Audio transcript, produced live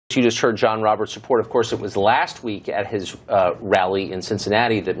You just heard John Roberts' report. Of course, it was last week at his rally in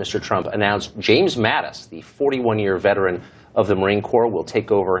Cincinnati that Mr. Trump announced James Mattis, the 41-year veteran of the Marine Corps, will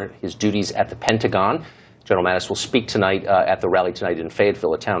take over his duties at the Pentagon. General Mattis will speak tonight at the rally tonight in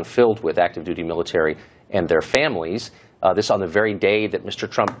Fayetteville, a town filled with active duty military and their families. This on the very day that Mr.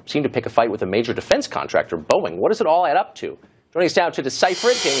 Trump seemed to pick a fight with a major defense contractor, Boeing. What does it all add up to? Joining us now to decipher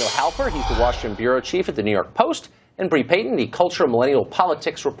it, Daniel Halper. He's the Washington bureau chief at the New York Post, and Bre Payton, the culture and millennial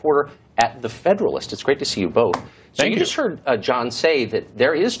politics reporter at The Federalist. It's great to see you both. So you just heard John say that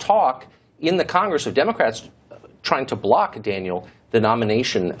there is talk in the Congress of Democrats trying to block, Daniel, the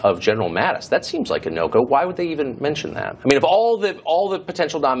nomination of General Mattis. That seems like a no-go. Why would they even mention that? I mean, of all the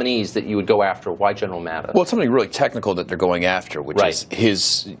potential nominees that you would go after, why General Mattis? Well, it's something really technical that they're going after, which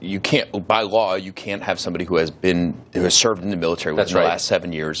is you can't, by law, you can't have somebody who has served in the military within the last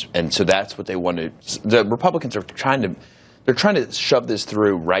 7 years, and so that's what they wanted. The Republicans are trying to shove this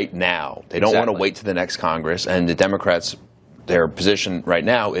through right now. They don't want to wait to the next Congress, and the Democrats, their position right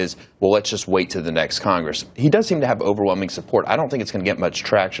now is, well, let's just wait to the next Congress. He does seem to have overwhelming support. I don't think it's going to get much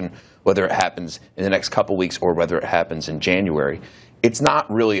traction, whether it happens in the next couple weeks or whether it happens in January. It's not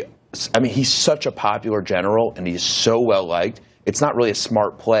really, I mean, he's such a popular general and he's so well liked. It's not really a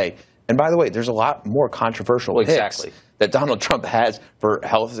smart play. And by the way, there's a lot more controversial picks that Donald Trump has for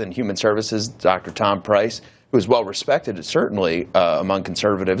Health and Human Services. Dr. Tom Price, who is well respected, certainly among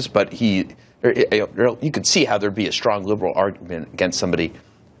conservatives, but you could see how there'd be a strong liberal argument against somebody,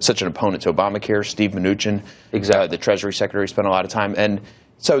 such an opponent to Obamacare. Steve Mnuchin, the Treasury Secretary, spent a lot of time. And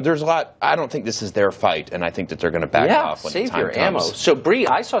so there's a lot. I don't think this is their fight, and I think that they're going to back off when the time comes. Ammo. So, Bre,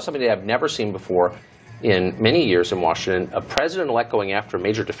 I saw something that I've never seen before in many years in Washington, a president-elect going after a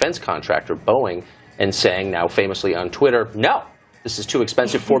major defense contractor, Boeing, and saying now famously on Twitter, no, this is too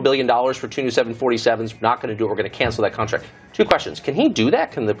expensive, $4 billion for two new 747s. Not going to do it. We're going to cancel that contract. Two questions. Can he do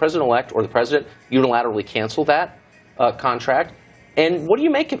that? Can the president-elect or the president unilaterally cancel that contract? And what do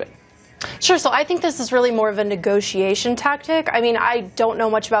you make of it? Sure. So I think this is really more of a negotiation tactic. I mean, I don't know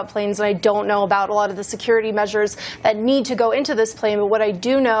much about planes, and I don't know about a lot of the security measures that need to go into this plane. But what I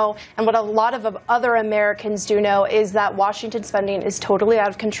do know, and what a lot of other Americans do know, is that Washington spending is totally out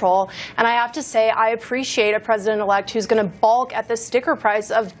of control. And I have to say, I appreciate a president-elect who's going to balk at the sticker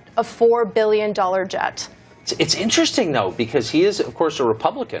price of a $4 billion jet. It's interesting, though, because he is, of course, a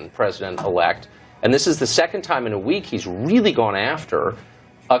Republican president-elect. And this is the second time in a week he's really gone after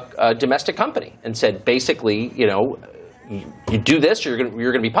a domestic company and said, basically, you know, you do this, you're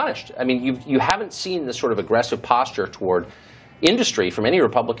going to be punished. I mean, you haven't seen this sort of aggressive posture toward industry from any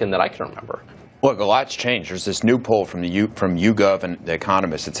Republican that I can remember. Look, a lot's changed. There's this new poll from YouGov and The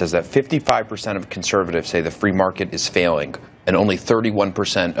Economist. It says that 55% of conservatives say the free market is failing, and only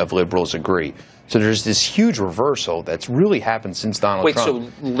 31% of liberals agree. So there's this huge reversal that's really happened since Donald Trump.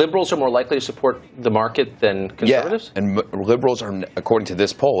 Wait, so liberals are more likely to support the market than conservatives? Yeah, and liberals are, according to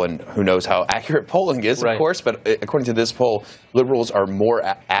this poll, and who knows how accurate polling is, of course, but according to this poll, liberals are more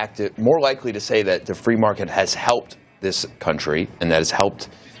likely to say that the free market has helped this country and that has helped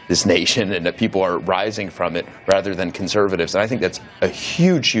this nation and that people are rising from it rather than conservatives. And I think that's a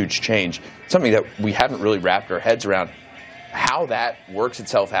huge, huge change, something that we haven't really wrapped our heads around. How that works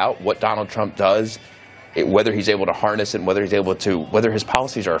itself out, what Donald Trump does, whether he's able to harness it, and whether his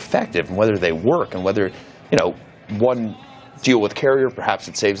policies are effective, and whether they work, and whether, you know, one deal with Carrier, perhaps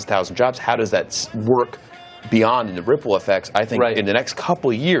it saves 1,000 jobs. How does that work beyond in the ripple effects? I think in the next couple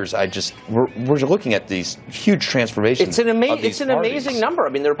of years, we're looking at these huge transformations. It's an amazing number. I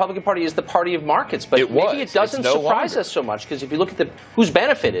mean, the Republican Party is the party of markets, but maybe it doesn't surprise us so much, because if you look at who's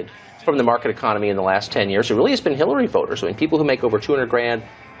benefited from the market economy in the last 10 years, it really has been Hillary voters. I mean, people who make over 200 grand,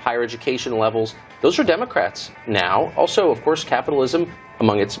 higher education levels, those are Democrats now. Also, of course, capitalism,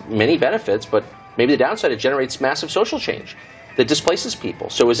 among its many benefits, but maybe the downside, it generates massive social change that displaces people.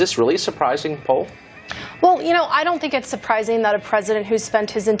 So is this really a surprising poll? Well, you know, I don't think it's surprising that a president who spent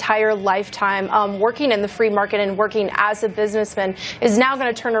his entire lifetime working in the free market and working as a businessman is now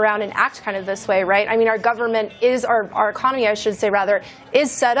going to turn around and act kind of this way, right? I mean, our government is, our economy, I should say rather, is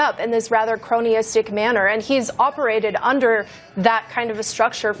set up in this rather cronyistic manner, and he's operated under that kind of a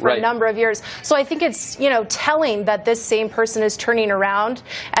structure for a number of years. So I think it's, you know, telling that this same person is turning around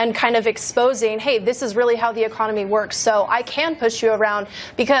and kind of exposing, hey, this is really how the economy works. So I can push you around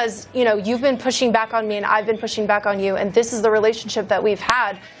because, you know, you've been pushing back on me and I've been pushing back on you, and this is the relationship that we've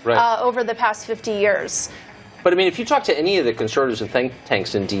had over the past 50 years. But I mean, if you talk to any of the conservatives and think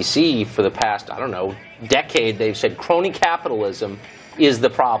tanks in D.C. for the past, I don't know, decade, they've said crony capitalism is the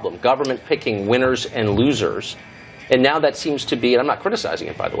problem. Government picking winners and losers. And now that seems to be, and I'm not criticizing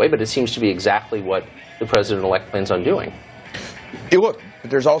it, by the way, but it seems to be exactly what the president-elect plans on doing. Look,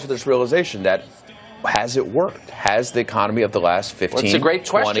 But there's also this realization that, has it worked? Has the economy of the last 15,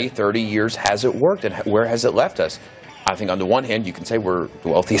 20, 30 years, has it worked? And where has it left us? I think on the one hand, you can say we're the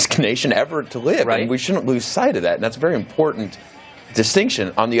wealthiest nation ever to live, and we shouldn't lose sight of that. And that's a very important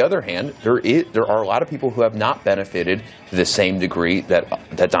distinction. On the other hand, there are a lot of people who have not benefited to the same degree that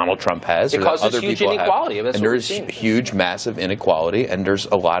Donald Trump has. It causes huge inequality. And there's huge, massive inequality, and there's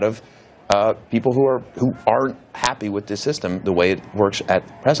a lot of people who aren't happy with this system the way it works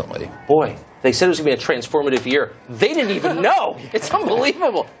presently. Boy, they said it was going to be a transformative year. They didn't even know. It's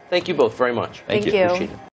unbelievable. Thank you both very much. Thank you. Appreciate it.